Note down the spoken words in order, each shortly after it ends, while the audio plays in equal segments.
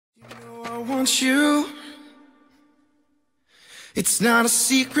want you. It's not a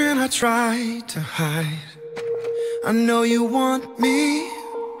secret I try to hide. I know you want me,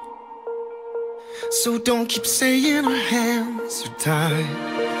 so don't keep saying our hands are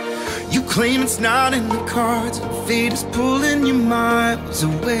tied. You claim it's not in the cards, and fate is pulling you miles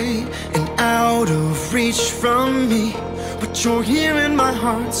away and out of reach from me. But you're here in my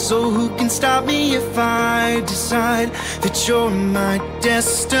heart, so who can stop me if I decide that you're my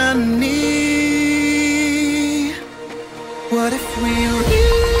destiny? What if we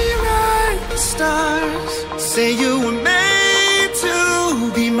rewrite the stars? Say you were made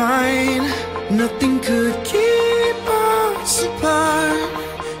to be mine. Nothing could keep us apart.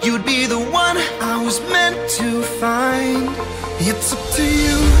 You'd be the one I was meant to find. It's up to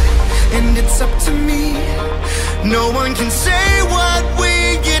you, and it's up to me. No one can say what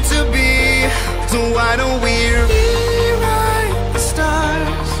we get to be. So why don't we rewrite the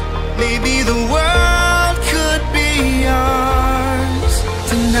stars? Maybe the world could be ours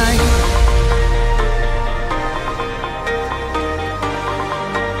tonight.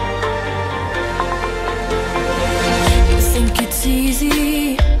 You think it's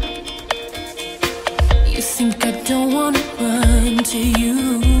easy. You think I don't wanna run to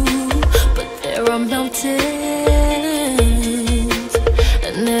you, but there are mountains,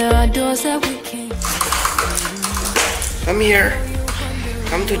 and there are doors that we can't. Come here.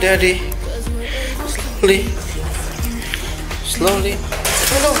 Come to daddy. Slowly. Slowly.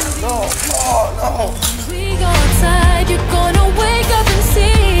 No, no, oh, no. We go outside, you're gonna wake up and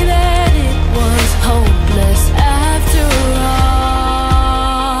see that it was hopeless after all.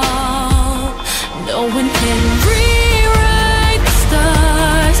 No one can rewrite the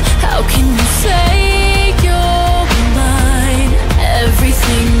stars. How can you say you're mine?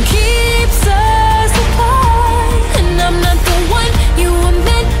 Everything keeps us apart, and I'm not the one you were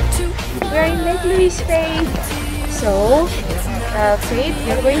meant to. We're in Lake Louise, Faith. So, Faith,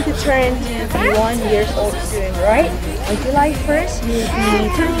 you're going to turn to be 1 year old soon, right? On July 1st, you'll be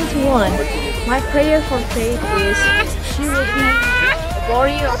turning to 1. My prayer for Faith is she will be the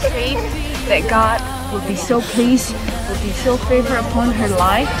glory of faith, that God will be so pleased, will be so favored upon her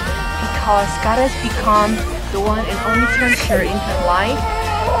life, because God has become the one and only treasure in her life,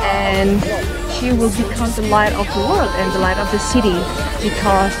 and she will become the light of the world and the light of the city,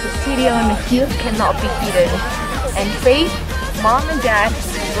 because the city on the hill cannot be hidden. And Faith, Mom and Dad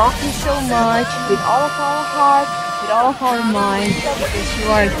love you so much with all of our heart, with all of our mind, because you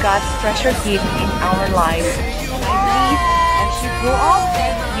are God's treasure gift in our life. And I believe as you grow up,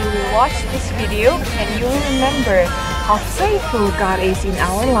 you will watch this video and you will remember how faithful God is in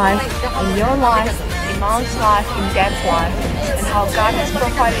our life, in your life, in Mom's life, in Dad's life, and how God has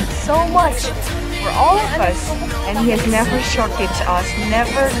provided so much for all of us, and He has never shortchanged us,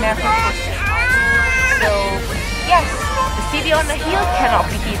 never forsaken us. So, yes, the city on the hill cannot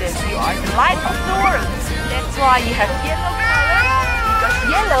be hidden. You are the light of the world. That's why you have yellow color, because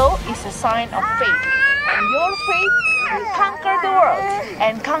yellow is a sign of faith. And your faith will conquer the world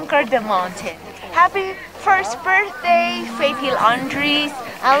and conquer the mountain. Happy first birthday, Faith Hill Andres.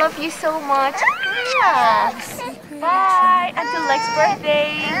 I love you so much. Bye. Until next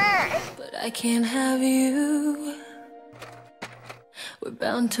birthday. But I can't have you. We're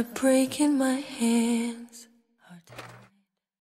bound to break in my hands.